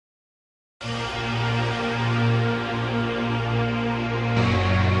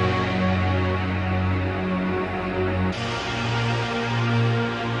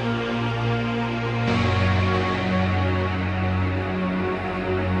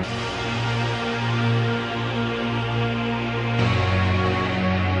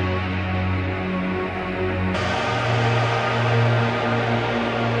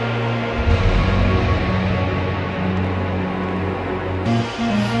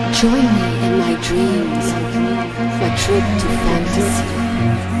Join me in my dreams, my trip to fantasy.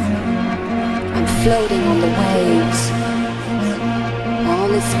 I'm floating on the waves.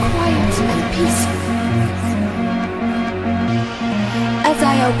 All is quiet and peaceful. As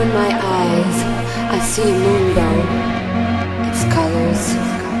I open my eyes, I see a moonbow. Its colors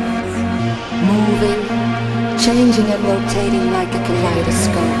moving, changing and rotating like a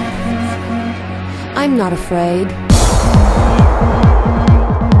kaleidoscope. I'm not afraid.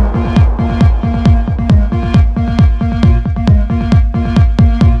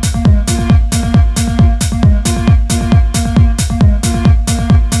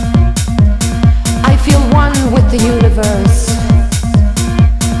 The universe,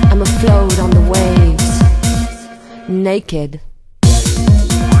 I'm afloat on the waves, naked.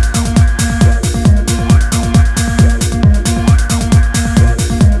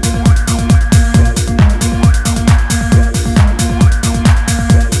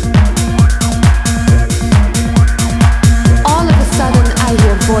 All of a sudden I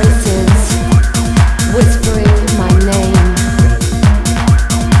hear voices whispering my name.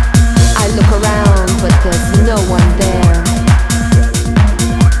 I look around, but there's no one there.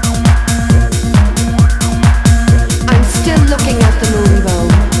 I'm still looking at the moonbow.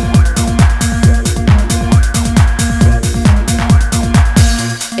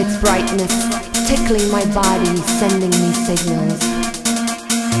 Its brightness tickling my body, sending me signals,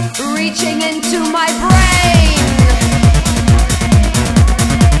 reaching into my brain.